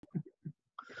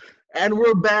And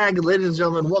we're back, ladies and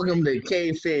gentlemen. Welcome to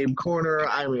Kayfabe Corner.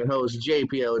 I'm your host,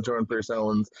 JPO, Jordan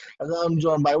Purcellens. And I'm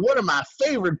joined by one of my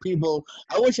favorite people.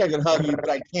 I wish I could hug you, but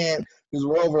I can't because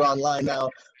we're over online now.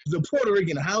 The Puerto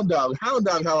Rican Hound Dog. Hound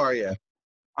Dog, how are you?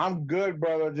 I'm good,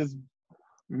 brother. Just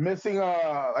missing,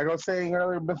 like I was saying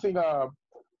earlier, missing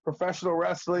professional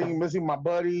wrestling, missing my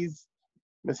buddies,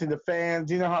 missing the fans.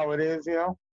 You know how it is.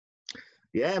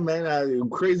 Yeah, man.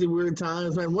 Crazy weird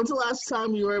times, man. When's the last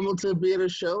time you were able to be at a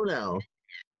show now?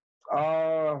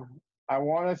 Uh, I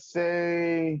want to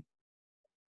say,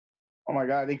 oh my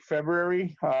God, I think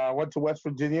February. I went to West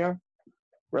Virginia,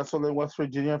 wrestled in West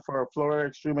Virginia for Florida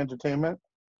Extreme Entertainment,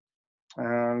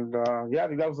 and yeah, I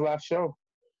think that was the last show.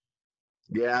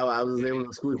 Yeah, I was able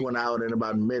to squeak one out in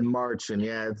about mid-March, and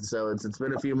yeah, so it's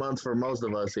been a few months for most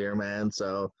of us here, man.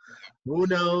 So who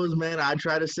knows, man? I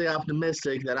try to stay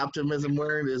optimistic. That optimism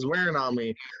is wearing on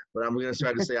me, but I'm gonna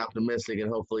try to stay optimistic, and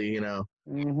hopefully,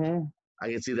 Mm-hmm. I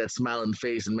can see that smiling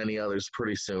face in many others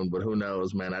pretty soon. But who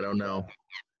knows, man? I don't know.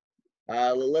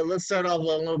 Let's start off with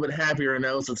a little bit happier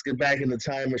notes. Let's get back in the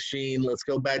time machine. Let's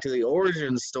go back to the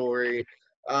origin story.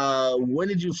 When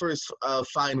did you first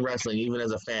find wrestling, even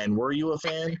as a fan? Were you a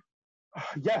fan?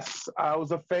 Yes, I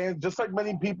was a fan. Just like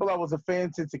many people, I was a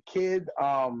fan since a kid.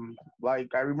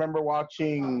 Like I remember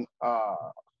watching,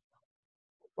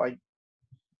 like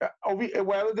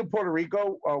when I lived in Puerto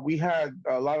Rico, we had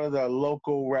a lot of the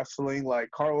local wrestling, like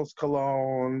Carlos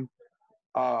Colon.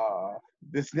 Uh,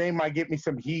 this name might get me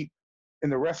some heat in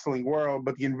the wrestling world,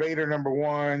 but the Invader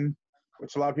 #1,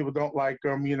 which a lot of people don't like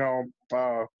him.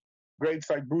 Greats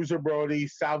like Bruiser Brody,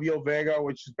 Salvio Vega,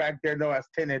 which is back there known as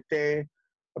TNT,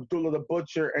 Abdullah the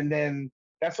Butcher, and then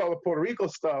that's all the Puerto Rico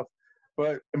stuff.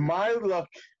 But my luck,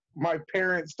 my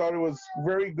parents thought it was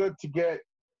very good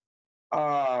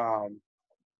um,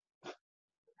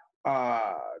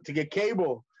 to get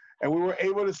cable, and we were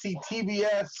able to see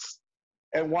TBS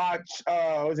and watch.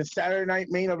 Was it Saturday Night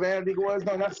Main Event? I think it was.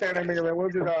 No, not Saturday Night Main Event.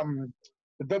 What was it?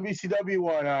 The WCW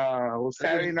one. It was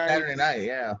Saturday night. Saturday night,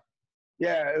 yeah.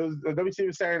 Yeah, it was the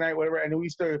WCW Saturday night, whatever. And we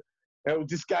used to,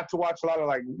 just got to watch a lot of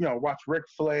watch Ric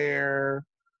Flair,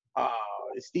 uh,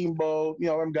 Steamboat,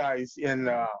 them guys, and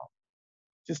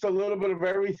just a little bit of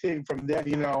everything from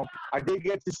then. I did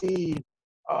get to see.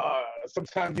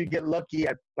 Sometimes you get lucky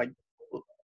at like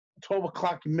 12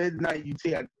 o'clock midnight. You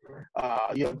see at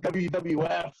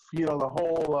WWF. The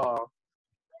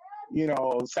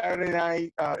whole Saturday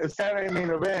night. It's Saturday Main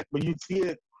Event, but you'd see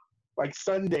it like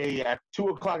Sunday at 2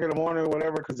 o'clock in the morning or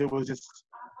whatever, because it was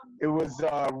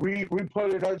we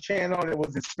put it on channel and it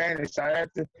was in Spanish. So I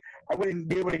wouldn't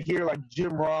be able to hear like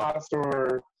Jim Ross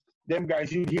or them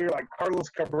guys. You'd hear like Carlos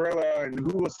Cabrera and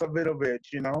Hugo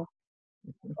Savinovich.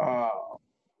 Uh,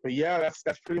 but yeah,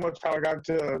 that's pretty much how I got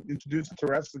to introduced to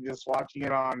wrestling, just watching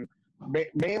it on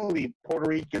mainly Puerto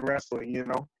Rican wrestling.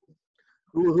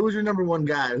 Who's your number one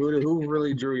guy? Who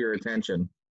really drew your attention?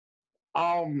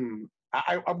 I'm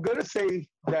gonna say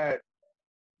that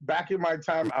back in my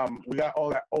time, we got all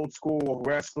that old school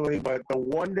wrestling, but the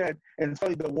one that, and it's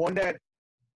funny, the one that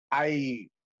I,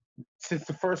 since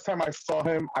the first time I saw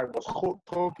him, I was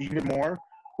hooked even more,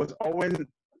 was Owen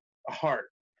Hart.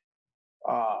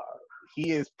 Uh,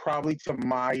 he is probably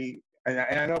and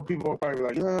I know people are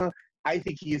probably like, I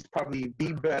think he is probably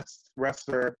the best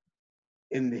wrestler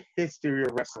in the history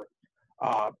of wrestling.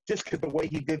 Just because the way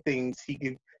he did things, he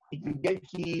can get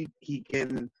heat, he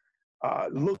can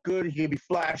look good, he can be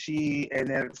flashy, and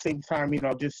then at the same time,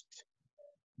 just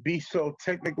be so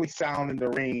technically sound in the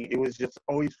ring. It was just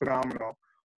always phenomenal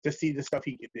to see the stuff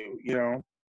he could do.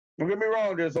 Don't get me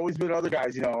wrong. There's always been other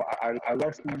guys. I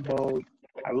love Steamboat.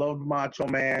 I love Macho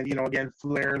Man. Again,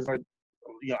 Flair's like,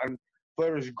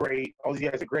 Flair is great. All these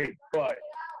guys are great. But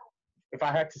if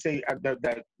I had to say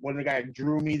that one of the guys that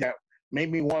drew me, that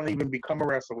made me want to even become a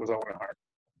wrestler, was Owen Hart.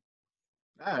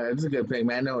 That's a good thing,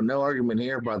 man. No argument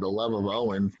here about the love of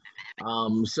Owen.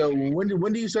 So when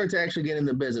do you start to actually get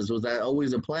into business? Was that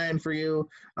always a plan for you?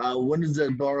 When does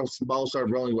the ball start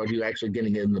rolling about you actually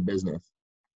getting into the business?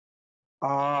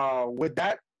 With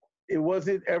that, it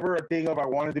wasn't ever a thing of I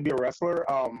wanted to be a wrestler.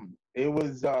 It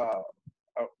was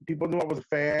people knew I was a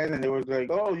fan, and they was like,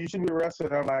 "Oh, you should be a wrestler."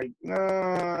 And I'm like, "No,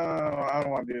 I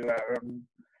don't want to do that."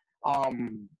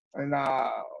 And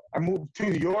I moved to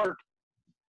New York.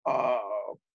 Uh,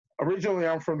 Originally,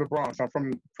 I'm from the Bronx. I'm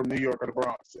from New York or the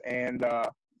Bronx, and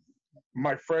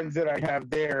my friends that I have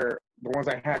there, the ones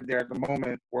I had there at the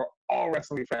moment, were all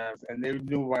wrestling fans, and they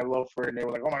knew my love for it. And they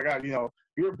were like, "Oh my God, you're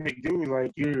a big dude.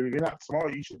 Like you're not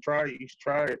small. You should try it. You should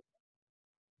try it."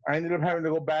 I ended up having to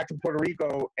go back to Puerto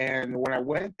Rico, and when I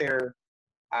went there,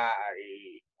 I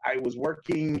I was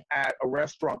working at a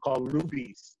restaurant called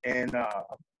Luby's, and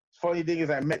funny thing is,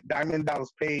 I met Diamond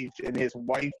Dallas Page and his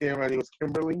wife there. I think it was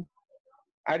Kimberly.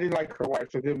 I didn't like her wife,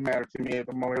 so it didn't matter to me at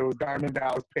the moment. It was Diamond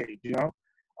Dallas Page, you know.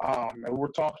 And we're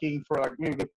talking for like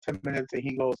maybe 10 minutes, and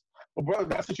he goes, "Well, brother,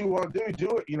 that's what you want to do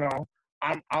it, you know."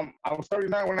 I was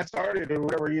 39 when I started, or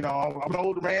whatever, you know. I'm an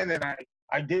older man, and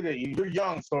I did it. You're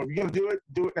young, so if you're gonna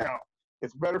do it now.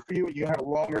 It's better for you. You have a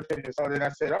longer tenure. So then I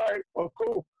said, all right, well,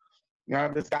 cool. You know, I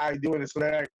have this guy doing it. So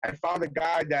then I found a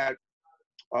guy that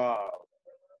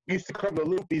used to come to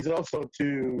Loopy's also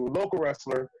to local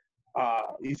wrestler.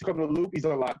 He used to come to Loopy's a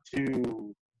lot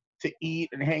to eat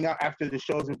and hang out after the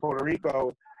shows in Puerto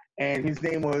Rico. And his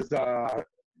name was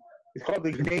he's called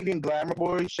the Canadian Glamour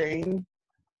Boy, Shane.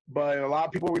 But a lot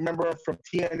of people remember him from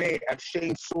TNA as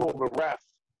Shane Sewell, the ref,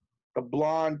 the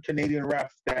blonde Canadian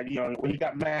ref that, you know, when he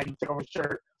got mad, he took off his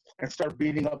shirt and started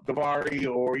beating up Davari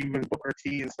or even Booker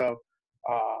T and stuff.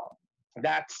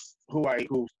 That's who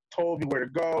told me where to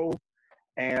go.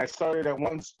 And I started at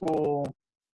one school.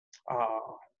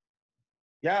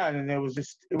 Yeah, and it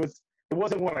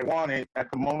wasn't what I wanted at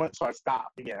the moment, so I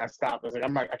stopped again. I was like,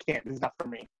 I can't, this is not for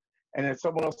me. And then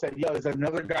someone else said, yo, there's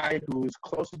another guy who's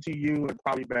closer to you and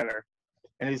probably better.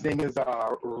 And his name is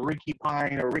Ricky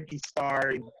Pine or Ricky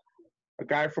Starr, a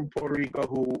guy from Puerto Rico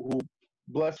who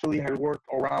blessedly had worked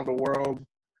around the world.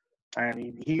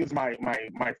 And he was my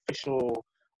official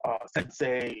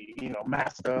sensei, you know,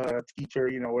 master, teacher,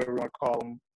 you know, whatever you want to call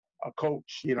him, a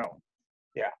coach, you know.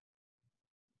 Yeah.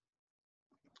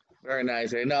 Very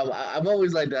nice. I know I've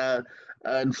always liked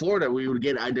in Florida we would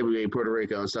get IWA Puerto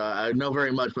Rico, so I know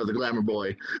very much about the Glamour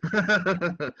Boy.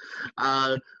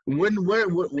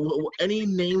 Any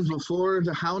names before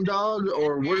the Hound Dog,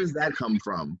 or where does that come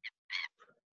from?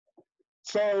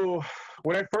 So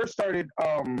when I first started,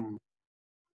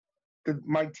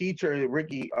 my teacher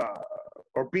Ricky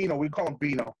or Pino, we call him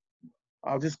Pino.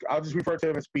 I'll just refer to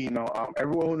him as Pino.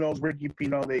 Everyone who knows Ricky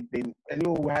Pino,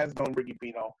 anyone who has known Ricky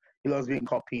Pino, he loves being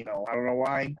called Pino. I don't know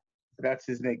why. That's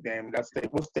his nickname.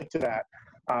 We'll stick to that.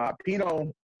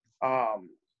 Pino,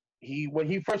 when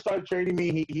he first started training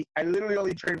me, I literally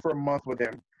only trained for a month with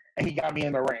him, and he got me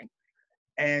in the ring.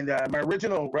 And my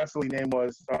original wrestling name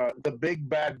was the Big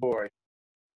Bad Boy.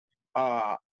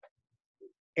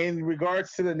 In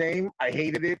regards to the name, I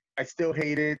hated it. I still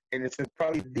hate it, and it's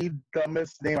probably the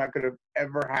dumbest name I could have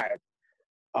ever had.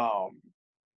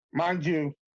 Mind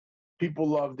you, people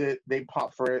loved it. They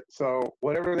popped for it. So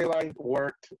whatever they liked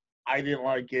worked. I didn't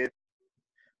like it.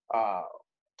 I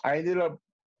ended up,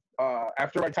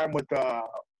 after my time with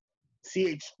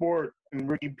CH Sport and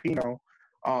Ricky Pino,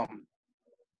 I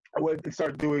went and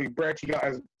started branching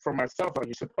out for myself like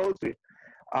you're supposed to.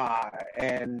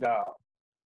 And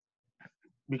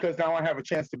because now I have a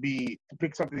chance to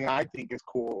pick something I think is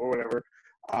cool or whatever,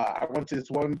 I went to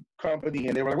this one company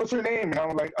and they were like, what's your name? And I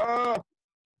was like, I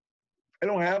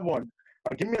don't have one.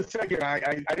 Give me a second.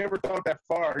 I never thought that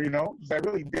far, you know, because I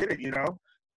really did it, you know.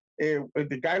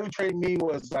 The guy who trained me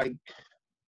was like,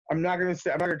 I'm not gonna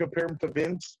compare him to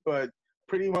Vince, but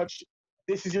pretty much,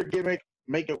 this is your gimmick.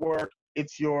 Make it work.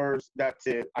 It's yours. That's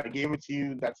it. I gave it to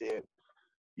you. That's it.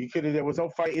 There was no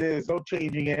fighting it. There's no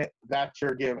changing it. That's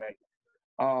your gimmick.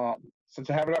 So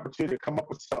to have an opportunity to come up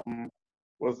with something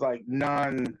was like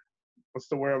what's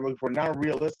the word I'm looking for?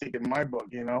 Non-realistic in my book,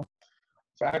 you know.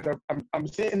 So I'm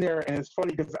sitting there, and it's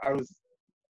funny because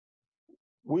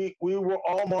we were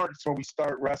all marks when we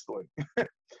start wrestling.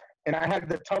 And I had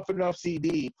the Tough Enough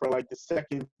CD for like the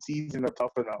second season of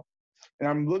Tough Enough. And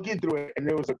I'm looking through it, and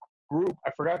there was a group,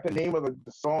 I forgot the name of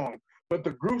the song, but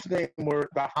the group's name were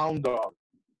the Hound Dog.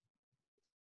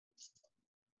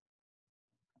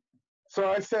 So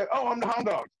I said, oh, I'm the Hound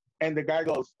Dog. And the guy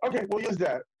goes, okay, we'll use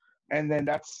that. And then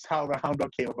that's how the Hound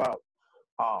Dog came about.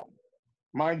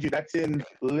 Mind you, that's in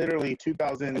literally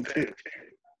 2002.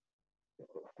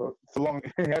 So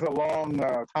it has a long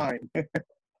time.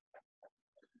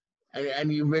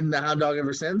 And you've been the Hound Dog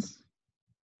ever since?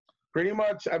 Pretty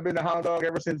much, I've been the Hound Dog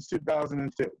ever since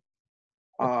 2002.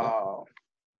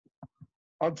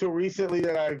 Until recently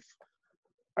that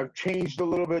I've changed a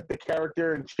little bit the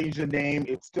character and changed the name.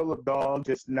 It's still a dog,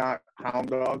 just not Hound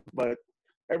Dog. But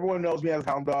everyone knows me as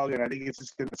Hound Dog, and I think it's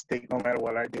just going to stick no matter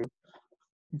what I do.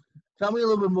 Tell me a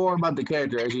little bit more about the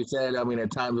character. As you said, I mean,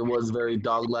 at times it was very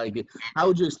dog-like. How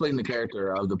would you explain the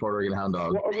character of the Puerto Rican Hound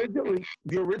Dog? Well, originally,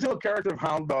 the original character of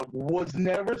Hound Dog was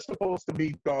never supposed to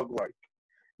be dog-like.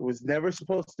 It was never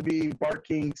supposed to be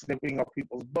barking, sniffing up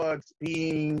people's butts,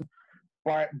 peeing,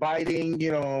 biting,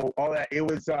 you know, all that. It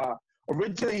was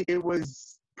originally it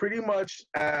was pretty much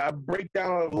a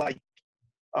breakdown of like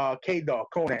K-Dog,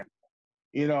 Conan.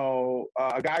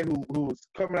 a guy who was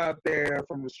coming out there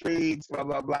from the streets, blah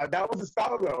blah blah. That was the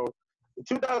style though. In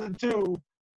 2002,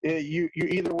 you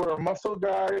either were a muscle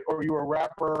guy or you were a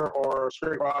rapper or a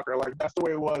straight rocker. Like that's the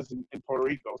way it was in Puerto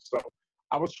Rico. So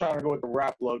I was trying to go with the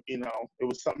rap look. It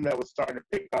was something that was starting to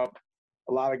pick up.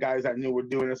 A lot of guys I knew were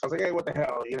doing this. I was like, hey, what the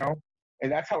hell.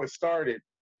 And that's how it started.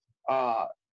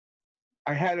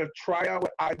 I had a tryout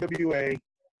with IWA,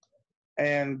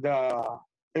 and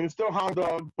it was still Hound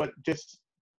Dog, but just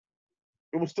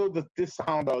it was still this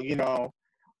Hound Dog,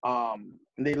 and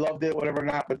they loved it, whatever or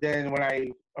not. But then when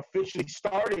I officially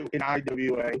started in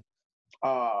IWA,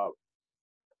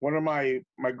 one of my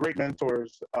great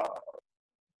mentors,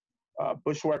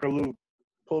 Bushwhacker Luke,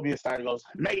 pulled me aside and goes,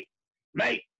 mate,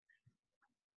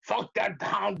 fuck that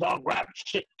Hound Dog rap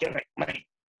shit gimmick, mate.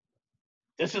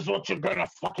 This is what you're gonna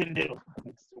fucking do.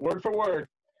 Word for word.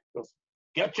 He goes,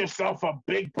 get yourself a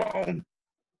big bone,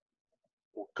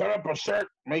 cut up a shirt,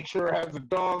 make sure it has a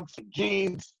dog, some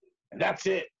jeans, and that's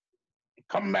it.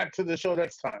 Come back to the show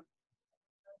next time.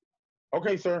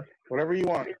 Okay, sir, whatever you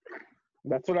want.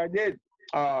 That's what I did.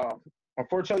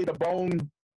 Unfortunately, the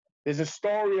bone, there's a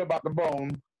story about the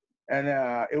bone, and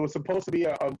it was supposed to be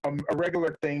a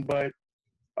regular thing, but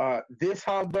this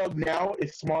Hound Dog now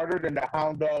is smarter than the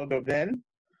Hound Dog of then.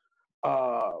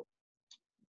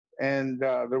 And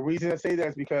the reason I say that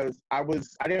is because I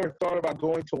never thought about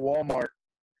going to Walmart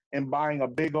and buying a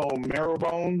big old marrow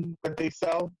bone that they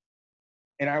sell.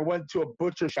 And I went to a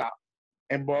butcher shop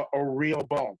and bought a real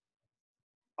bone.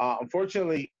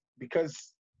 Unfortunately,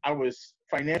 because I was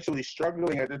financially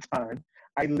struggling at the time,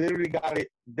 I literally got it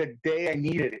the day I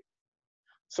needed it.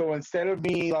 So instead of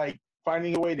me like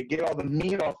finding a way to get all the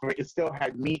meat off of it, it still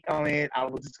had meat on it. I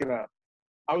was just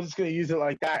gonna use it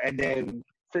like that and then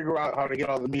figure out how to get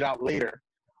all the meat out later.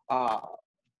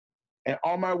 And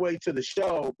on my way to the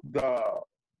show,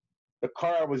 the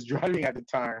car I was driving at the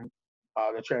time,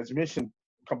 the transmission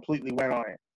completely went on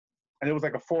it, and it was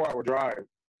like a 4-hour drive.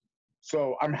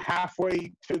 So I'm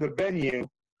halfway to the venue,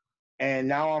 and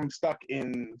now I'm stuck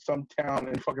in some town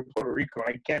in fucking Puerto Rico.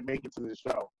 I can't make it to the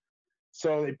show.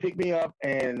 So they pick me up,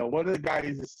 and one of the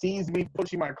guys sees me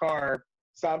pushing my car,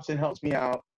 stops and helps me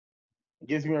out,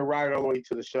 gives me a ride all the way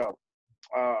to the show,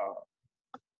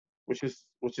 which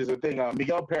is a thing.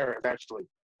 Miguel Perez, actually,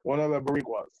 one of the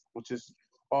Boricuas, which is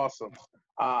awesome.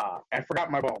 I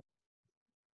forgot my bone,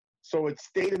 so it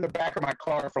stayed in the back of my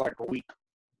car for like a week.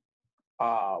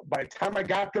 By the time I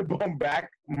got the bone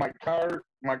back, my car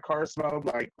smelled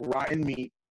like rotten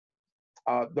meat.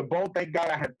 The bone, thank God,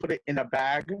 I had put it in a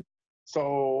bag,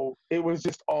 so it was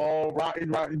just all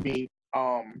rotten meat.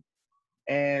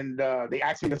 And they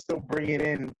asked me to still bring it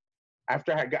in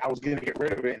after I was going to get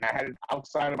rid of it, and I had it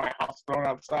outside of my house, thrown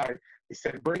outside. They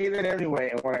said, bring it in anyway.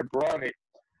 And when I brought it,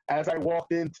 as I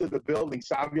walked into the building,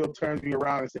 Savio turns me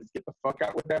around and says, get the fuck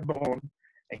out with that bone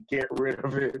and get rid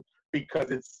of it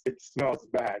because it smells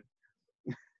bad.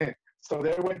 So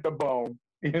there went the bone.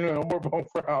 No more bone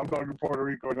for Hound Dog in Puerto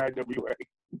Rico and IWA.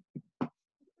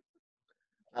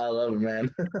 I love it,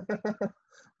 man.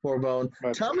 Poor Bone.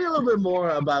 Tell me a little bit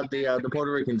more about the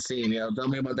Puerto Rican scene. Tell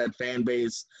me about that fan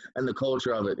base and the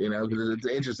culture of it. Because it's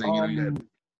interesting.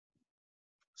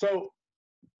 So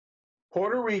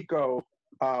Puerto Rico,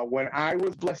 when I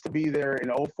was blessed to be there in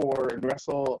 2004 and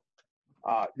wrestle,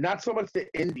 not so much the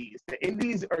Indies. The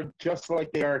Indies are just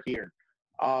like they are here,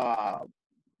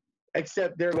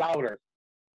 except they're louder.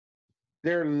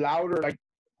 They're louder. Like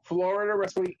Florida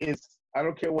wrestling is. I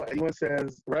don't care what anyone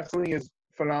says. Wrestling is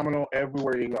phenomenal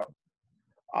everywhere you go.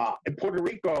 In Puerto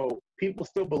Rico, people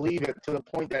still believe it to the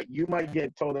point that you might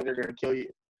get told that they're going to kill you.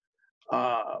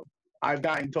 I've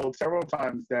gotten told several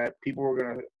times that people were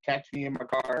going to catch me in my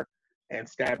car and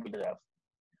stab me to death.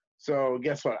 So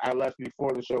guess what? I left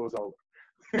before the show was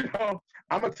over.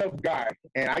 I'm a tough guy,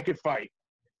 and I could fight.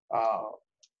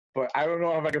 But I don't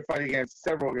know if I can fight against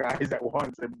several guys at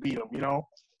once and beat them,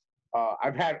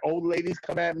 I've had old ladies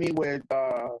come at me with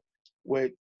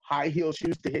high heel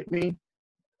shoes to hit me,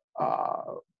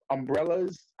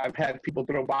 umbrellas. I've had people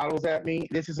throw bottles at me.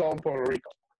 This is all in Puerto Rico.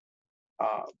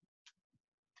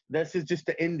 This is just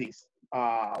the Indies.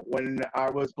 When I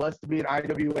was blessed to be in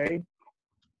IWA,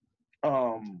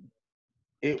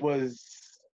 it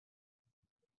was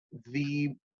the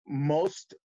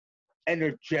most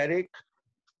energetic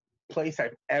place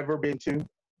I've ever been to.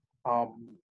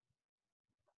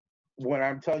 When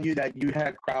I'm telling you that you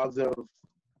had crowds of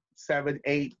 7,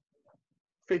 8,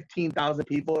 15,000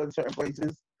 people in certain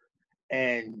places,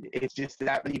 and it's just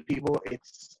that many people,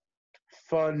 it's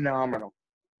phenomenal.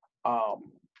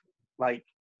 Like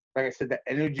I said, the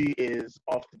energy is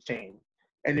off the chain.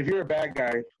 And if you're a bad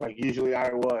guy, like usually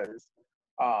I was,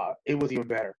 it was even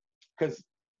better because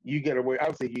you get away.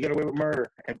 Obviously, you get away with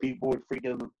murder, and people would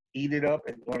freaking eat it up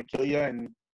and want to kill you, and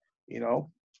you know.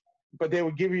 But they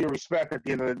would give you your respect at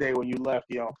the end of the day when you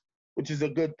left, which is a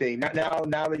good thing. Not now.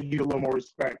 Now they give you a little more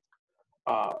respect.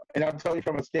 And I'm telling you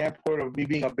from a standpoint of me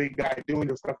being a big guy doing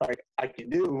the stuff I can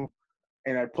do,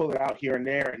 and I pull it out here and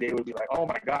there, and they would be like, "Oh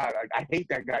my God, I hate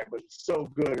that guy, but he's so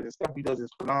good, and the stuff he does is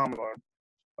phenomenal."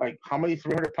 Like, how many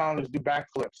 300-pounders do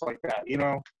backflips like that?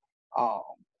 Um,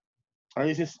 and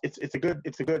it's a good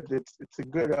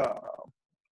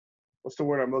what's the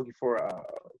word I'm looking for?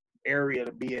 Area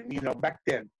to be in. Back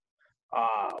then,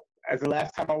 uh, as the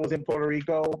last time I was in Puerto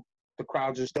Rico, the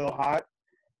crowds are still hot.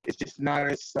 It's just not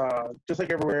as just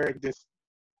like everywhere. Just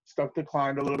stuff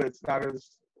declined a little bit. It's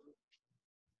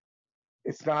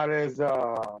not as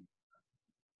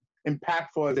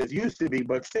impactful as it used to be,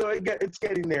 but still, it's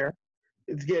getting there.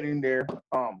 It's getting there.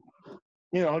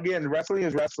 Again, wrestling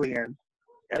is wrestling, and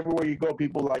everywhere you go,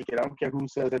 people like it. I don't care who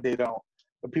says that they don't.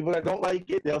 The people that don't like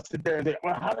it, they'll sit there and say,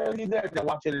 "Well, how do they do that?" They'll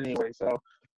watch it anyway. So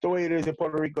the way it is in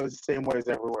Puerto Rico is the same way as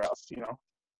everywhere else.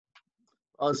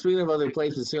 Speaking of other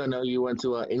places too, I know you went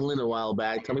to England a while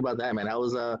back. Tell me about that, man.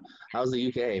 How's the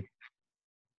UK?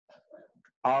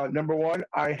 Number one,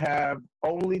 I have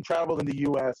only traveled in the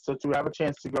U.S., so to have a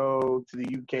chance to go to the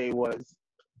U.K. was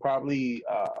probably,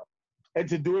 and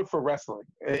to do it for wrestling.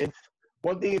 It's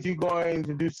one thing if you're going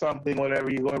to do something, whatever,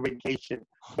 you go on vacation,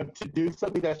 but to do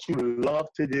something that you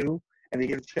love to do and to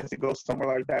get a chance to go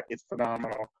somewhere like that, it's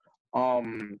phenomenal.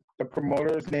 The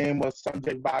promoter's name was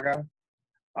Sanjay Baga.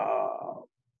 Uh,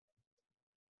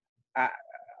 I,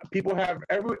 People have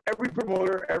every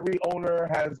promoter, every owner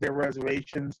has their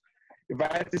reservations. If I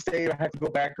had to say I had to go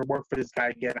back and work for this guy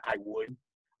again, I would.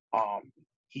 Um,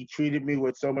 he treated me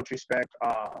with so much respect.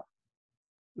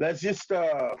 Let's just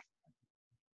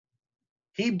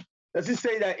he let's just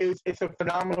say that it's a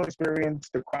phenomenal experience.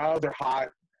 The crowds are hot.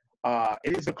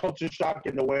 It is a culture shock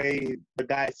in the way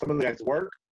some of the guys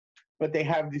work, but they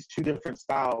have these two different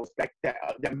styles that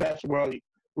mesh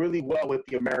really well with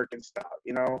the American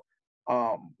style.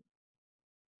 Um,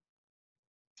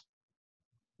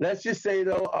 let's just say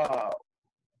though,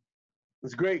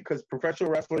 it's great because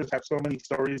professional wrestlers have so many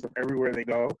stories of everywhere they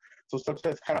go. So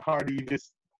sometimes it's kind of hard to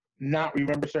just not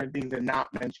remember certain things and not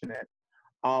mention it.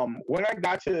 When I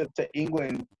got to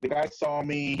England, the guy saw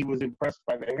me. He was impressed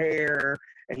by the hair,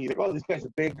 and he's like, "Oh, this guy's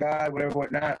a big guy, whatever,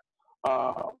 whatnot."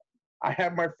 Uh, I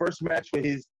had my first match with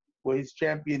his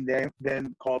champion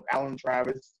then called Alan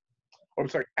Travis. Or I'm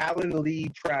sorry, Alan Lee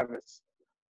Travis.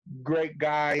 Great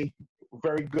guy,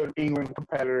 very good England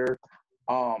competitor.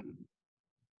 Um,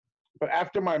 but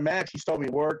after my match, he saw me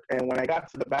work, and when I got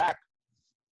to the back,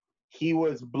 he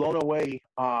was blown away.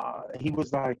 He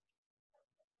was like,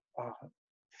 uh,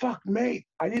 "Fuck, mate,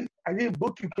 I didn't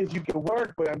book you because you can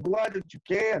work, but I'm glad that you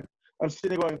can." I'm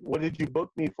sitting there going, "What did you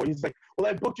book me for?" He's like, "Well,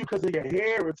 I booked you because of your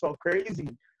hair. It's all crazy."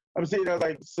 I'm sitting there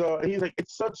like, so he's like,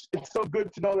 "It's so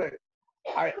good to know that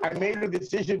I made a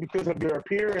decision because of your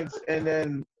appearance, and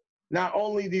then not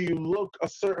only do you look a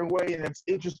certain way, and it's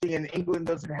interesting, and England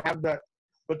doesn't have that,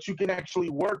 but you can actually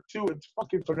work too. It's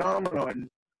fucking phenomenal." And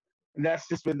that's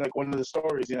just been like one of the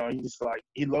stories. He's like,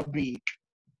 he loved me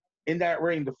in that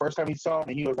ring. The first time he saw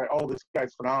me, he was like, "Oh, this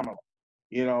guy's phenomenal."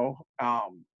 You know,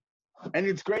 um, and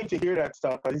it's great to hear that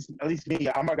stuff. At least me,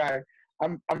 I'm a guy.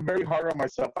 I'm very hard on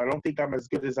myself. I don't think I'm as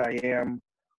good as I am,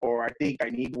 or I think I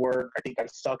need work. I think I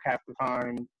suck half the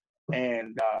time.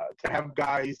 And to have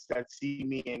guys that see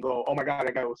me and go, "Oh my God,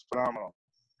 that guy was phenomenal.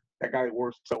 That guy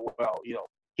works so well."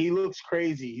 He looks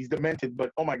crazy. He's demented,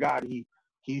 but oh my God, he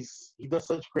does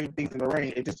such great things in the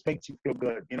ring. It just makes you feel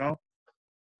good.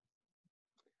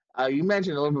 You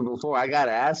mentioned a little bit before. I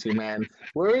gotta ask you, man,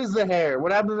 where is the hair?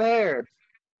 What happened to the hair?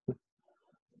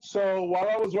 So while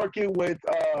I was working with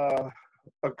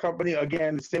a company,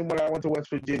 again, the same one I went to West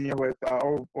Virginia with,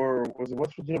 or was it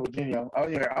West Virginia, Virginia? Oh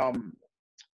yeah,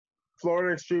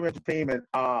 Florida Extreme Entertainment.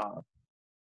 I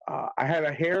had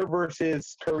a hair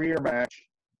versus career match,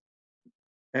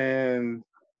 and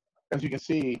as you can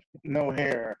see, no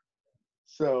hair.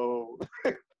 So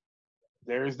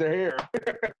there's the hair.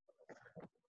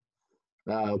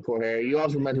 Poor hair. You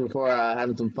also mentioned before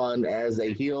having some fun as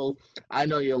a heel. I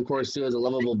know you, of course, too, as a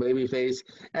lovable baby face.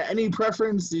 Any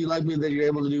preference? Do you like me that you're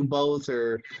able to do both,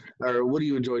 or what do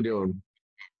you enjoy doing?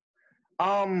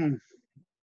 Um,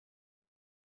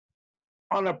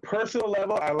 on a personal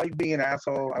level, I like being an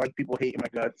asshole. I like people hating my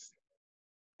guts,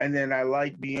 and then I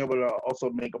like being able to also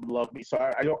make them love me. So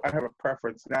I don't. I have a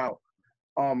preference now.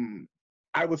 Um,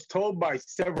 I was told by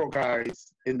several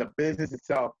guys in the business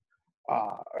itself,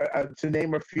 to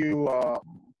name a few,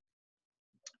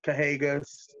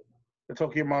 Cahegas, the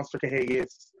Tokyo Monster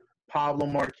Kahagas, Pablo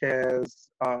Marquez,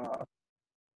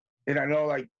 and I know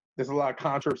like there's a lot of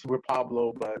controversy with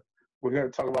Pablo, but we're gonna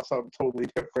talk about something totally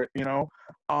different, you know.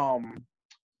 Uh,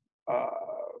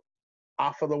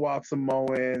 Alpha the Wild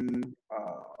Samoan,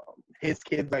 his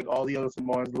kids, like all the other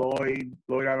Samoans, Lloyd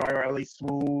on LA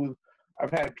Smooth.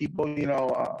 I've had people, you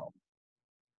know,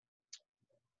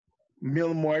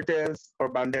 Mil Muertes or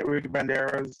Ricky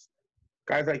Banderas,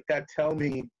 guys like that tell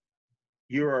me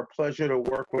you're a pleasure to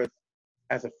work with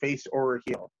as a face or a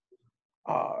heel.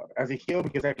 As a heel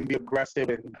because I can be aggressive,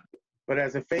 but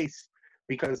as a face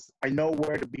because I know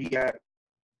where to be at.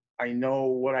 I know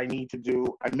what I need to do.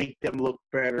 I make them look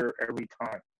better every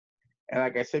time. And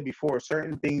like I said before,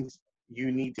 certain things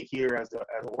you need to hear as a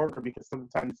worker because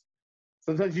sometimes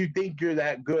you think you're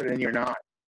that good and you're not.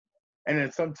 And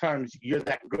then sometimes you're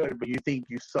that good, but you think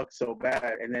you suck so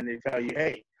bad, and then they tell you,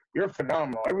 "Hey, you're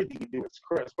phenomenal. Everything you do is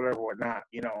crisp, whatever, whatnot."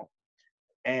 You know.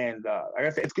 And like I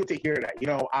said, it's good to hear that. You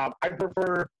know, I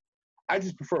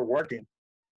just prefer working.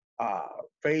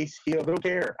 Face, heel, don't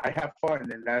care. I have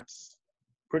fun, and that's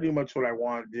pretty much what I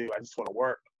want to do. I just want to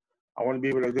work. I want to be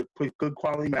able to put good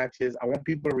quality matches. I want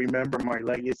people to remember my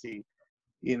legacy.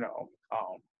 You know,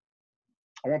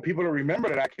 I want people to remember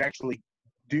that I can actually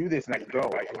do this and I can go.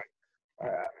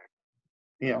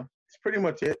 You know, it's pretty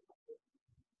much it.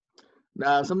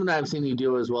 Now, something that I've seen you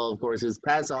do as well, of course, is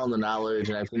pass on the knowledge,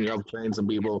 and I've seen you help train some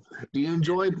people. Do you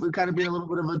enjoy kind of being a little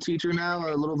bit of a teacher now, or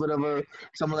a little bit of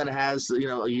someone that has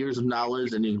years of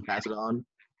knowledge and you can pass it on?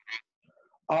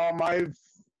 I've,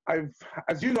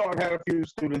 as you know, I've had a few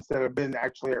students that have been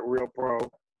actually at Real Pro,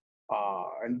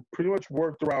 and pretty much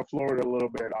worked around Florida a little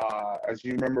bit. As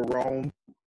you remember, Rome,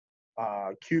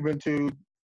 Cuban Tooth,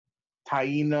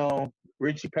 Taino,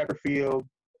 Richie Pepperfield,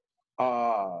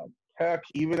 heck,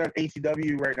 even at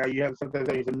ACW right now, you have sometimes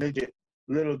there's a midget,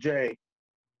 Little J.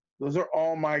 Those are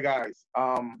all my guys.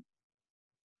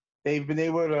 They've been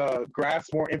able to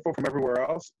grasp more info from everywhere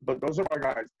else, but those are my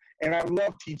guys. And I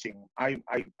love teaching. I've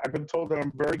been told that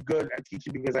I'm very good at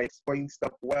teaching because I explain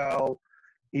stuff well,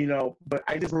 you know, but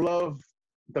I just love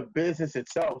the business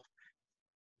itself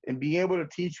and being able to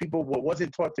teach people what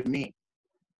wasn't taught to me,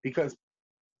 because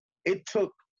it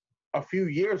took a few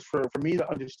years for me to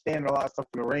understand a lot of stuff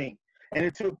in the ring. And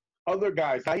it took other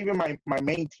guys, not even my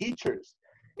main teachers.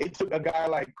 It took a guy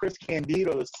like Chris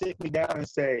Candido to sit me down and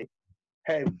say,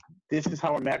 "Hey, this is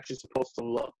how a match is supposed to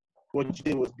look. What you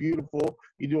did was beautiful.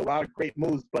 You do a lot of great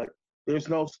moves, but there's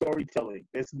no storytelling.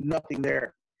 There's nothing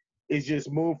there. It's just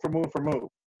move for move for move."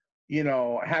 You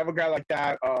know, have a guy like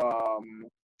that.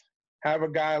 Have a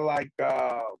guy like,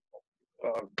 oh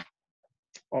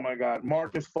my God,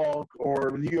 Marcus Falk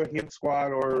or New York Hit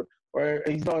Squad or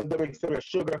he's on WXW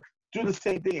Sugar. Do the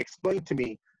same thing. Explain to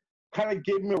me. Kind of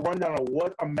give me a rundown of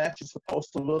what a match is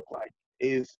supposed to look like.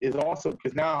 Is awesome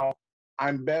because now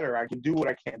I'm better. I can do what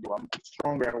I can't do. I'm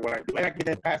stronger at what I do. And I can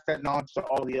then pass that knowledge to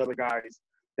all the other guys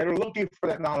that are looking for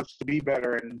that knowledge to be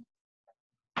better and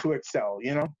to excel,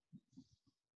 you know?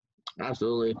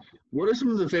 Absolutely. What are some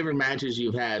of the favorite matches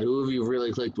you've had? Who have you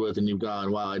really clicked with and you've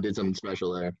gone, wow, I did something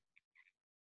special there?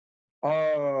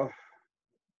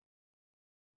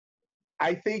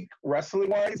 I think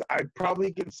wrestling-wise, I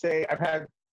probably can say I've had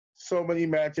so many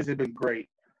matches that have been great.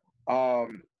 I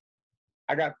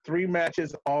got 3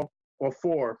 matches off, or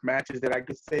 4 matches that I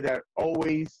could say that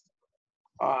always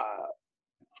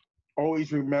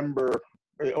remember.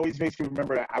 It always makes me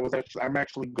remember that I'm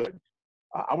actually good.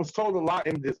 I was told a lot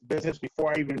in this business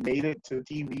before I even made it to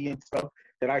TV and stuff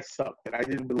that I sucked, that I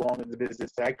didn't belong in the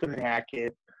business, that I couldn't hack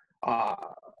it.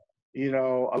 You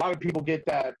know, a lot of people get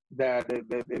that they're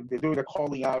doing the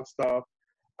calling out stuff.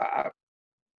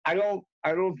 I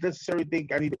don't necessarily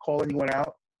think I need to call anyone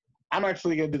out. I'm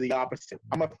actually going to do the opposite.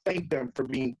 I'm going to thank them for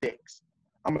being dicks.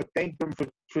 I'm going to thank them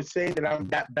for saying that I'm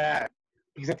that bad,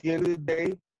 because at the end of the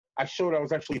day, I showed I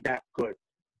was actually that good.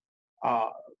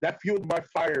 That fueled my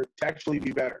fire to actually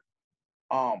be better.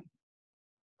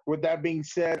 With that being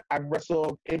said, I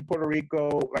wrestled in Puerto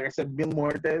Rico, like I said, Mil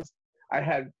Muertes. I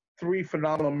had 3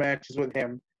 phenomenal matches with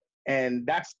him, and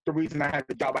that's the reason I had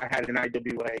the job I had in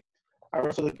IWA. I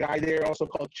wrestled a guy there also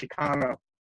called Chicana,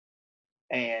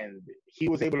 and he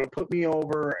was able to put me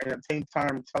over and at the same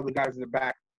time tell the guys in the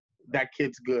back, that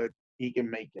kid's good, he can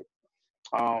make it.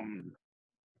 I'm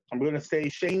going to say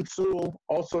Shane Sewell,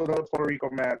 also another Puerto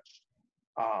Rico match.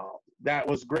 That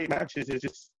was great matches.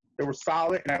 They were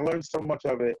solid, and I learned so much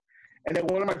of it. And then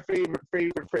one of my favorite,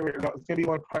 it's going to be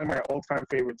one of probably my all-time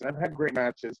favorites, and I've had great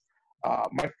matches.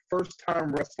 My first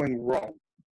time wrestling Rome.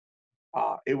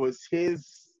 It was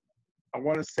his, I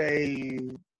want to say,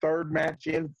 4th match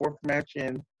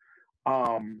in.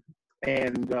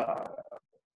 and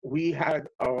we had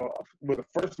with the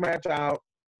first match out,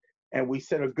 and we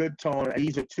set a good tone. And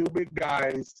these are two big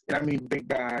guys, and I mean big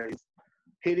guys,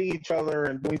 hitting each other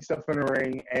and doing stuff in the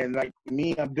ring. And like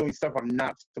me, I'm doing stuff I'm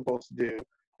not supposed to do.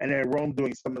 And then Rome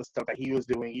doing some of the stuff that he was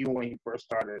doing even when he first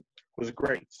started was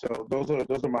great. So those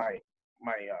are my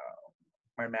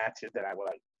matches that I would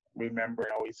like remember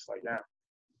and always like, yeah.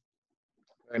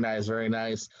 Very nice, very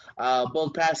nice.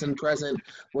 Both past and present.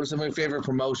 What are some of your favorite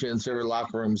promotions, favorite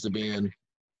locker rooms to be in?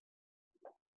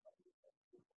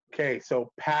 Okay,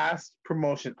 so past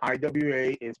promotion,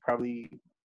 IWA is probably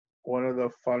one of the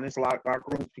funnest locker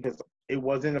rooms because no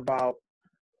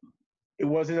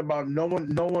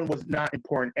one was not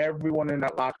important. Everyone in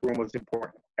that locker room was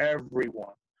important.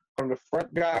 Everyone. From the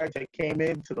front guy that came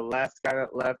in to the last guy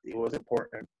that left, it was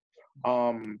important.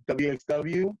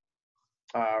 WXW,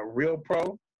 Real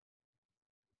Pro.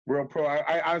 Real Pro.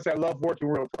 I honestly I love working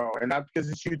Real Pro. And not because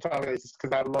it's Utah, it's just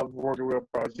because I love working Real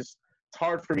Pro. It's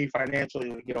hard for me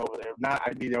financially to get over there. If not,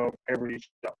 I'd be there every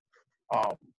show.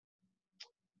 Um,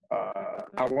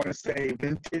 I want to say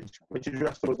Vintage, which is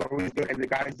wrestling, was always good, and the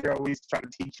guys there always try to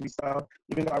teach me stuff.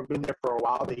 Even though I've been there for a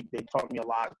while, they taught me a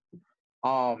lot.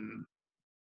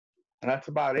 And that's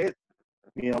about it.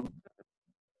 You know,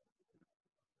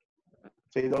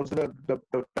 say those are the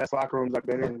best locker rooms I've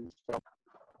been in. So.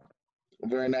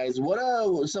 Very nice. What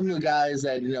are some of the guys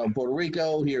that Puerto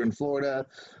Rico, here in Florida?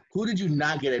 Who did you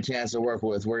not get a chance to work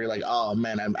with? Where you're like, oh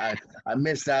man, I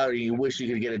missed out, and you wish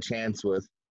you could get a chance with?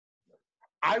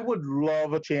 I would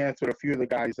love a chance with a few of the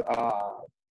guys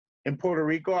in Puerto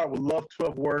Rico. I would love to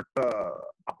have worked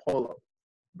Apollo,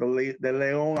 the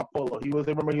Leon Apollo.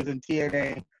 Remember he was in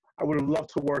TNA. I would have loved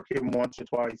to work him once or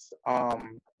twice.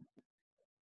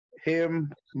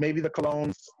 Him, maybe the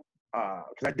Colones,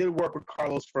 because I did work with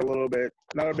Carlos for a little bit.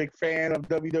 Not a big fan of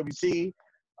WWC,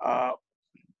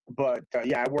 but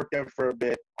yeah, I worked there for a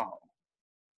bit.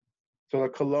 So the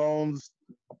Colones,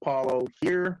 Apollo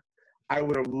here. I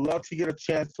would have loved to get a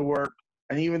chance to work,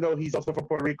 and even though he's also from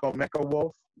Puerto Rico, Mecha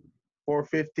Wolf,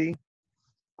 450.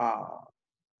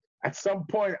 At some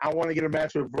point, I want to get a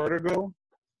match with Vertigo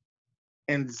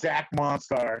and Zach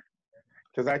Monstar,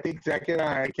 because I think Zach and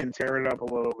I can tear it up a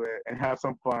little bit and have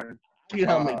some fun. You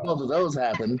know, make both of those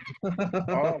happen.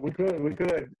 Oh, we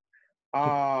could.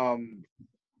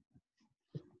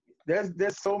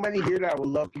 There's so many here that I would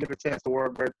love to get a chance to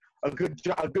work with. A good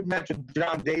match with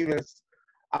John Davis.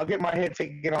 I'll get my head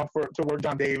taken off to work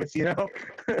John Davis, you know?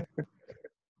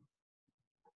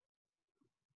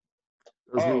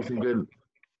 Those some good.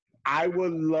 I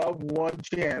would love one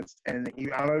chance, and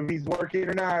I don't know if he's working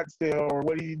or not still, or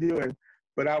what he's doing,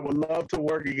 but I would love to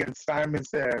work against Simon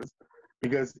Says,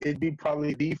 because it'd be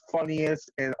probably the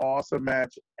funniest and awesome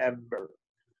match ever.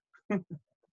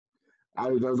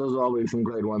 Those are always some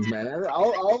great ones, man.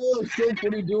 All are still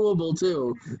pretty doable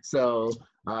too. So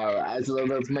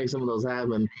let's make some of those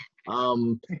happen.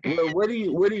 Where do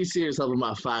you see yourself in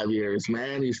about 5 years,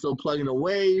 man? You still plugging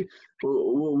away?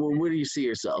 Where do you see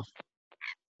yourself?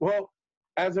 Well,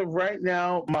 as of right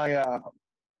now,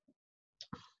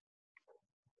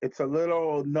 it's a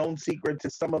little known secret to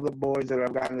some of the boys that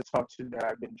I've gotten to talk to that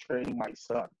I've been training my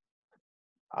son.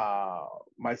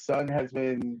 My son has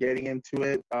been getting into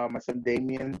it, my son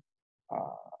Damien,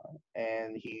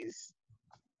 and he's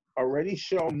already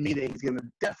shown me that he's going to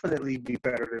definitely be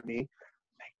better than me.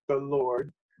 Thank the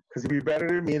Lord, because if you're better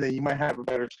than me, then you might have a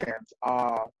better chance.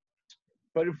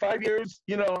 But in 5 years,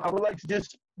 I would like to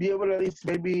just be able to at least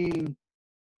maybe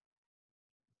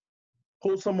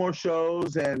pull some more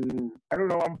shows. And I don't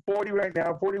know, I'm 40 right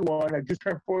now, 41. I just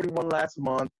turned 41 last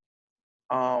month.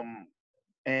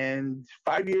 And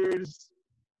 5 years,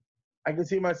 I can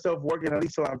see myself working at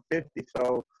least till I'm 50.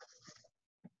 So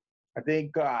I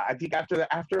think after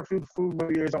a few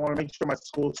more years, I want to make sure my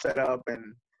school's set up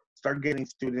and start getting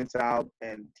students out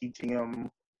and teaching them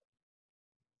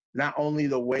not only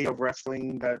the way of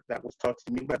wrestling that was taught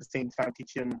to me, but at the same time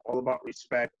teaching them all about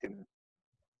respect and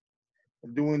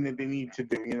doing what they need to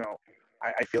do.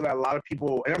 I feel that a lot of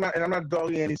people, and I'm not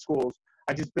dogging any schools.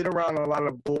 I just been around a lot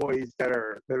of boys that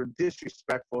are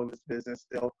disrespectful in this business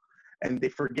still, and they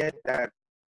forget that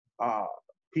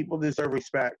people deserve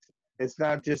respect. It's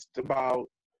not just about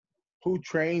who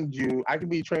trained you. I can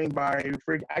be trained by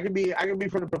I can be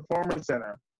from the performance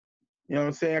center. You know what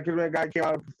I'm saying? I could be a guy who came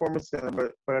out of the performance center,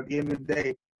 but at the end of the day,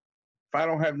 if I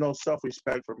don't have no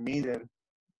self-respect for me, then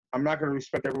I'm not going to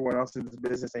respect everyone else in this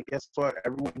business. And guess what?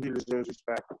 Everyone here deserves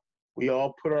respect. We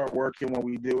all put our work in when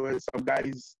we do it. Some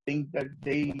guys think that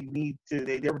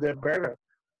they're better,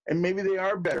 and maybe they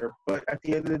are better. But at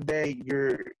the end of the day,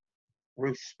 your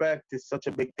respect is such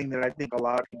a big thing that I think a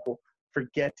lot of people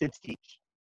forget to teach.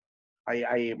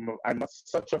 I'm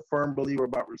such a firm believer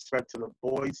about respect to the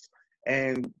boys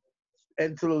and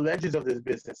to the legends of this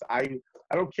business. I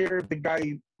don't care if the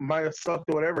guy might have sucked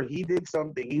or whatever. He did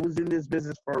something. He was in this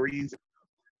business for a reason.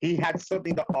 He had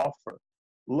something to offer.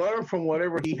 Learn from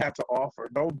whatever he had to offer.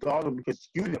 Don't dog him because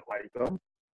you didn't like him.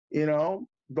 You know,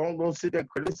 don't sit there and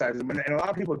criticize him. And a lot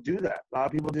of people do that. A lot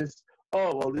of people just,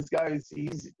 oh well, this guy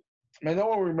he's, and no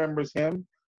one remembers him.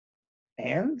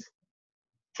 And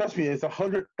trust me, there's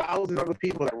 100,000 other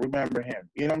people that remember him.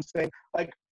 You know what I'm saying?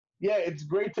 Like, yeah, it's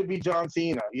great to be John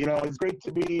Cena. You know, it's great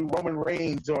to be Roman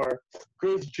Reigns or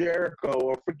Chris Jericho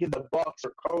or freaking the Bucks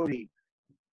or Cody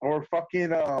or fucking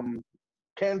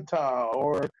Kenta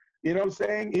or, you know what I'm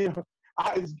saying? You know,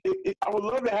 I would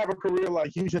love to have a career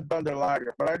like Houston Thunder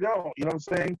Liger, but I don't. You know what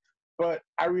I'm saying? But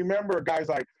I remember guys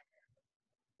like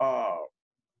uh,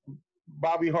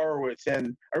 Bobby Horowitz,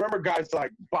 and I remember guys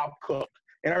like Bob Cook,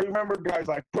 and I remember guys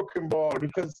like Brooke and Ball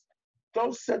because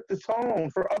those set the tone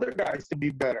for other guys to be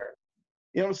better.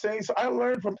 You know what I'm saying? So I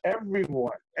learned from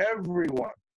everyone,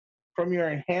 from your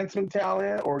enhancement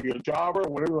talent or your jobber,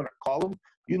 whatever you want to call them.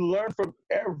 You learn from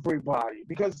everybody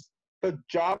because the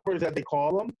jobbers that they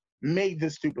call them make the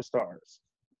superstars.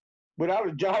 Without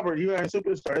a jobber, you have a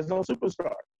superstar. There's no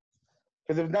superstar.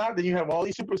 Because if not, then you have all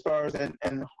these superstars,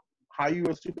 and how you a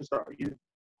superstar? You know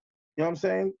what I'm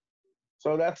saying?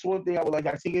 So that's one thing I would like.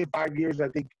 I think in 5 years, I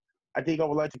think I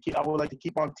would like to keep. I would like to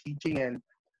keep on teaching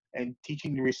and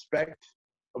teaching the respect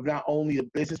of not only the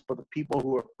business but the people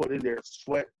who are putting their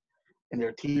sweat and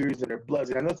their tears and their blood.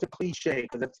 And I know it's a cliche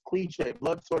because it's cliche.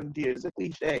 Blood, sweat, and tears. It's a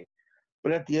cliche.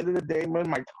 But at the end of the day, man,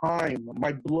 my time,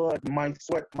 my blood, my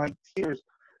sweat, my tears,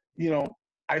 you know,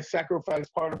 I sacrifice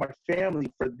part of my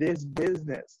family for this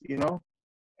business, you know,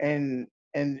 and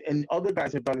other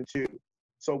guys have done it too.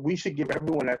 So we should give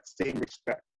everyone that same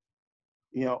respect.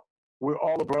 You know, we're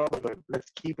all a brotherhood.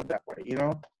 Let's keep it that way, you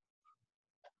know?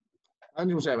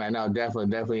 100%, man. No,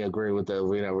 definitely agree with the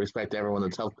respect to everyone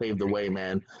that's helped pave the way,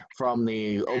 man, from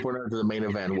the opener to the main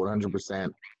event.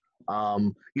 100%.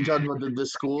 You talked about the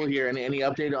school here. Any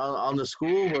update on the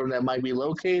school where that might be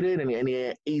located?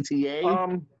 Any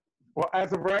ETA? Well,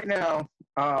 as of right now,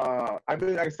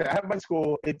 like I said, I have my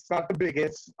school. It's not the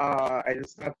biggest, and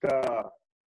it's not the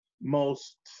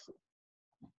most.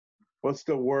 What's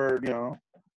the word? You know,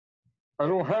 I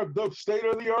don't have the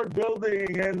state-of-the-art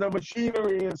building and the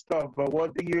machinery and stuff. But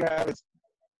one thing you have is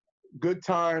good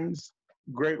times,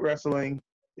 great wrestling.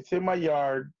 It's in my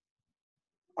yard.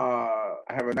 I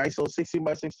have a nice little 16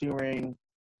 by 16 ring.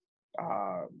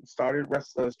 Started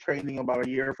training about a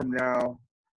year from now.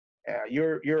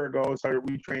 Year ago, started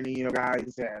retraining, you know,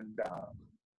 guys, and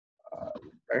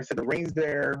like I said, the ring's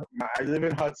there. I live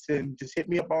in Hudson. Just hit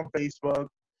me up on Facebook.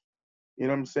 You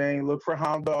know what I'm saying? Look for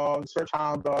Hound Dog. Search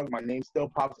Hound Dog. My name still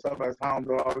pops up as Hound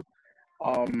Dog.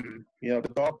 You know,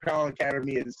 the Dog Pound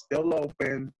Academy is still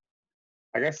open.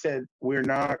 Like I said, we're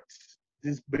not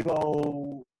this big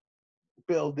old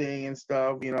building and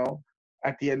stuff. You know,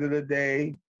 at the end of the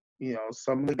day, you know,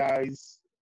 some of the guys.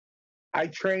 I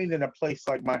trained in a place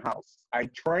like my house. I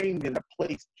trained in a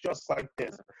place just like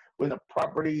this with a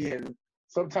property, and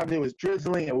sometimes it was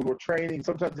drizzling and we were training.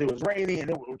 Sometimes it was raining and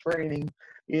we were training,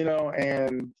 you know,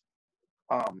 and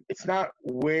it's not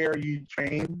where you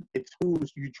train, it's who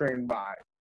you train by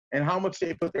and how much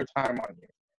they put their time on you,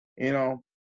 you know.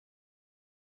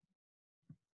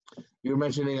 You were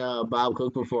mentioning Bob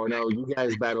Cook before. No, you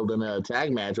guys battled in a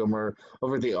tag match over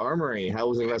at the Armory. How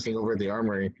was it wrestling over at the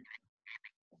Armory?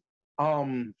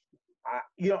 You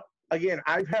know, again,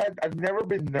 I've never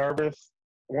been nervous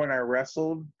when I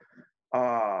wrestled.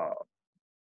 Uh,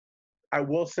 I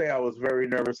will say I was very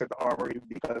nervous at the Armory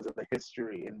because of the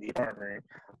history in the Armory.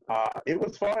 It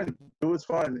was fun. It was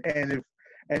fun. And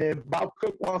if Bob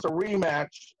Cook wants a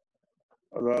rematch,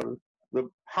 the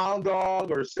Hound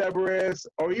Dog or Cerberus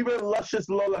or even Luscious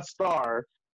Lola Star,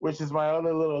 which is my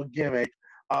other little gimmick,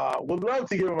 would love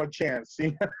to give him a chance.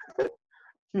 You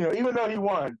know, even though he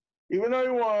won,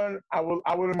 I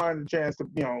wouldn't mind the chance to,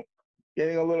 you know,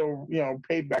 getting a little, you know,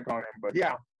 payback on him. But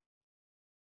yeah.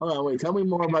 Hold on, wait. Tell me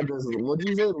more about this. What did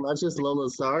you say? Luscious Lola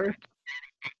Star?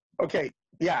 Okay.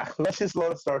 Yeah. Luscious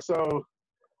Lola Star. So,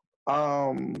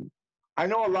 I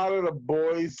know a lot of the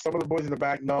boys, some of the boys in the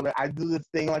back know that I do this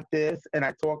thing like this and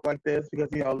I talk like this because,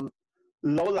 you know,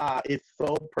 Lola is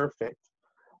so perfect.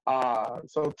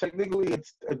 So technically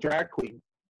it's a drag queen.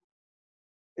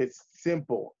 It's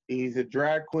simple. He's a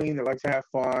drag queen that likes to have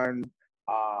fun.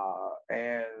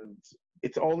 And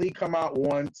it's only come out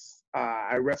once.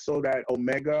 I wrestled at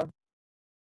Omega.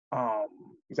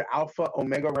 It's an Alpha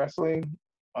Omega Wrestling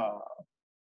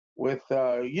with,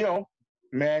 you know,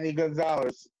 Manny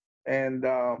Gonzalez. And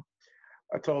I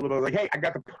told him, I was like, hey, I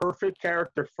got the perfect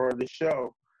character for the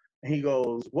show. And he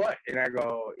goes, what? And I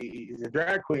go, he's a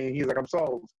drag queen. He's like, I'm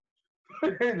sold.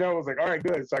 And I was like, all right,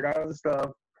 good. So I got all the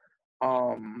stuff.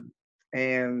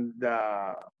 And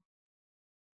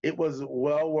it was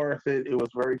well worth it. It was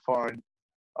very fun.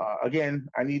 Again,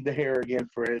 I need the hair again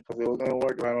for it because it was gonna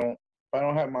work. If I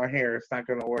don't have my hair, it's not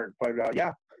gonna work. But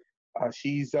yeah,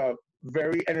 she's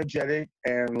very energetic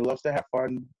and loves to have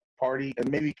fun, party, and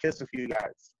maybe kiss a few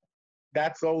guys.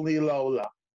 That's only Lola.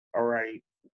 All right.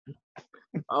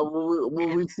 Will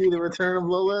we see the return of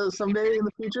Lola someday in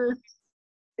the future?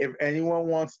 If anyone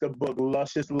wants to book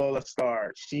Luscious Lola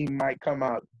Star, she might come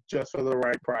out just for the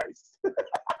right price.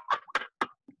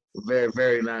 Very,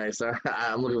 very nice.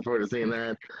 I'm looking forward to seeing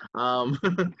that. Um,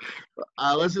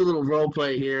 let's do a little role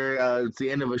play here. It's the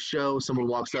end of a show. Someone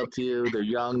walks up to you. They're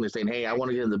young. They're saying, "Hey, I want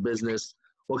to get into business."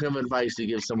 What kind of advice do you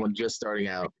give someone just starting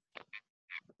out?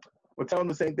 Well, tell them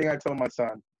the same thing I told my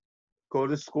son. Go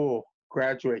to school,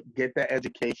 graduate, get that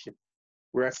education.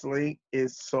 Wrestling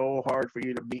is so hard for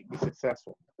you to be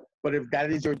successful. But if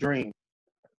that is your dream,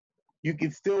 you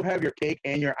can still have your cake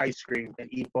and your ice cream and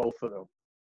eat both of them.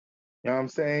 You know what I'm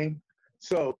saying?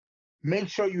 So make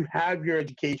sure you have your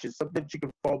education, something that you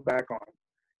can fall back on,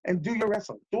 and do your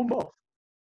wrestling. Do them both.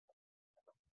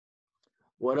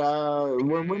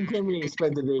 When can we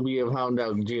expect the debut of Hound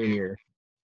Dog Jr.?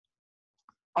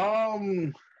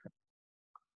 Um,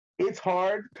 it's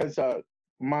hard because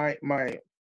my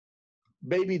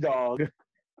baby dog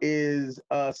is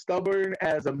stubborn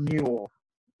as a mule.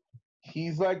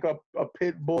 He's like a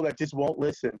pit bull that just won't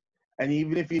listen. And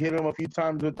even if you hit him a few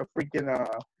times with the freaking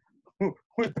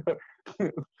with the,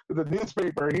 with the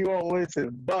newspaper, he won't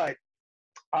listen. But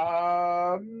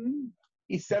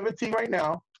he's 17 right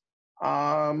now.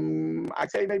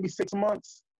 I'd say maybe 6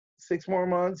 months, 6 more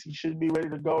months, he should be ready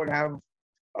to go and have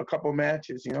a couple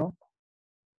matches.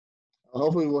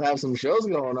 Hopefully, we'll have some shows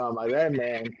going on by then,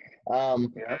 man.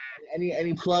 Yeah.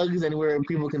 Any plugs anywhere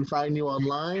people can find you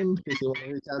online in case you want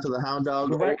to reach out to the Hound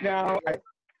Dog? Right now,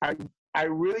 I I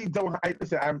really don't.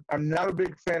 Listen, I'm not a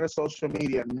big fan of social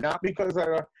media. Not because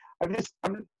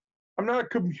I'm not a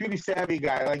computer savvy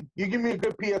guy. Like you give me a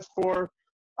good PS4,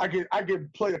 I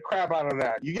could play the crap out of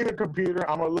that. You give me a computer,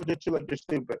 I'm gonna look at you like you're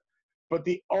stupid. But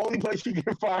the only place you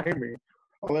can find me,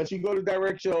 unless you go to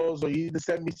direct shows or you need to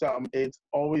send me something, it's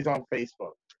always on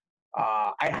Facebook.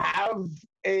 I have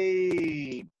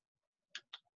a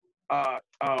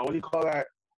what do you call that?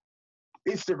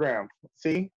 Instagram.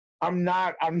 See, I'm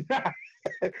not.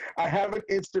 I have an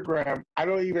Instagram. I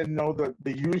don't even know the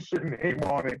username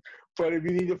on it. But if you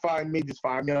need to find me, just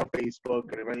find me on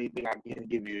Facebook. And if anything, I can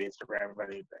give you Instagram if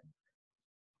anything.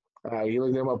 You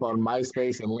look them up on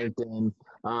MySpace and LinkedIn.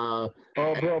 Oh,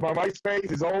 bro, my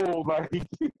MySpace is old. Like,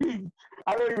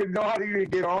 I don't even know how to even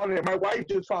get on it. My wife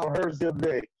just found hers the other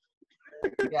day.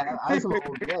 Yeah,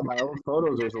 my old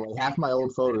photos are still, like half my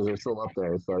old photos are still up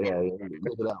there. So yeah,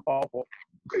 look it up. Awful.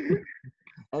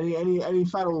 Any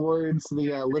final words to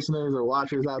the listeners or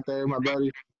watchers out there, my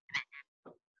buddy?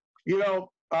 You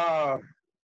know,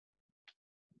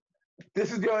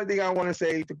 this is the only thing I want to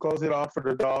say to close it off for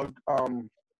the dog.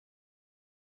 I'm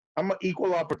an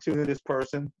equal opportunist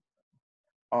person.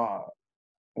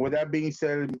 With that being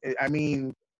said, I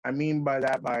mean by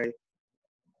that by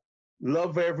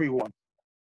love everyone.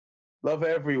 Love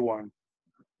everyone.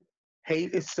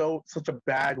 Hate is such a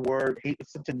bad word. Hate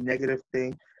is such a negative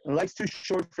thing. And life's too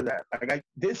short for that. Like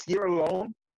this year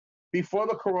alone, before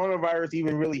the coronavirus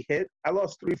even really hit, I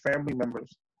lost 3 family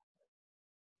members.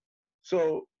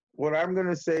 So what I'm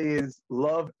gonna say is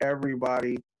love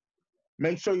everybody.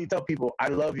 Make sure you tell people I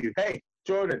love you. Hey,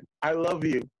 Jordan, I love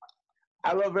you.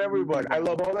 I love everyone. I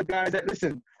love all the guys that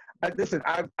listen.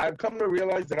 I've come to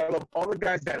realize that I love all the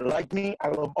guys that like me. I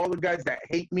love all the guys that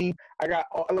hate me. I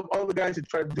love all the guys that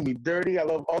try to do me dirty. I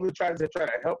love all the guys that try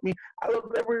to help me. I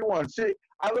love everyone. Shit.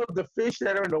 I love the fish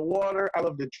that are in the water. I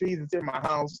love the trees that's in my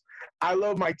house. I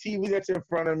love my TV that's in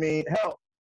front of me. Hell,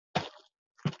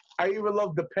 I even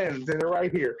love the pens and they're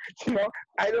right here. You know,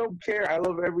 I don't care. I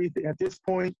love everything. At this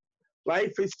point,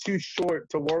 life is too short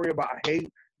to worry about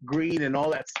hate, greed, and all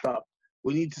that stuff.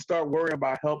 We need to start worrying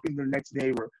about helping the next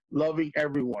neighbor, loving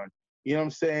everyone. You know what I'm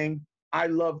saying? I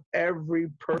love every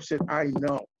person I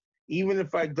know. Even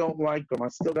if I don't like them, I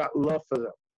still got love for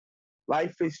them.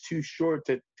 Life is too short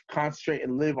to concentrate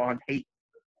and live on hate.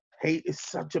 Hate is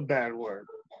such a bad word.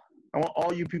 I want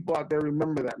all you people out there to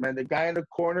remember that, man. The guy in the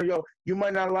corner, yo, you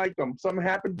might not like him. Something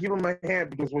happened, give him a hand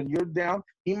because when you're down,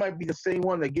 he might be the same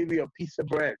one that give you a piece of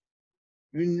bread.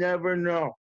 You never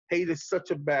know. Hate is such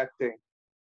a bad thing.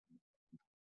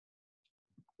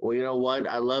 Well, you know what?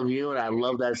 I love you, and I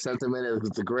love that sentiment.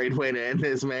 It's a great way to end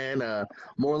this, man.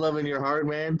 More love in your heart,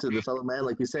 man, to the fellow man.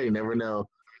 Like you said, you never know.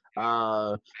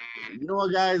 Uh, you know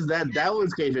what, guys? That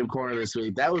was Kayfabe Corner this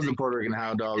week. That was the Puerto Rican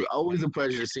Hound Dog. Always a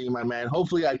pleasure to see you, my man.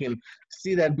 Hopefully, I can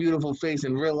see that beautiful face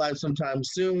in real life sometime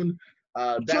soon.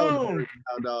 That was the Puerto Soon, Rican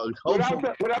Hound Dog.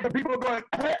 Hopefully, without the people going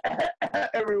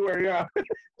everywhere. Yeah.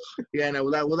 yeah, no,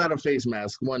 without a face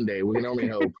mask. One day, we can only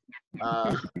hope.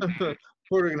 Uh,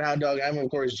 Puerto Rican Hound Dog. I'm of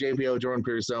course JPO Jordan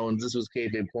Pierce Owens. This was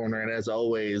Kayfabe Corner, and as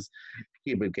always,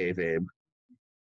 keep it kayfabe.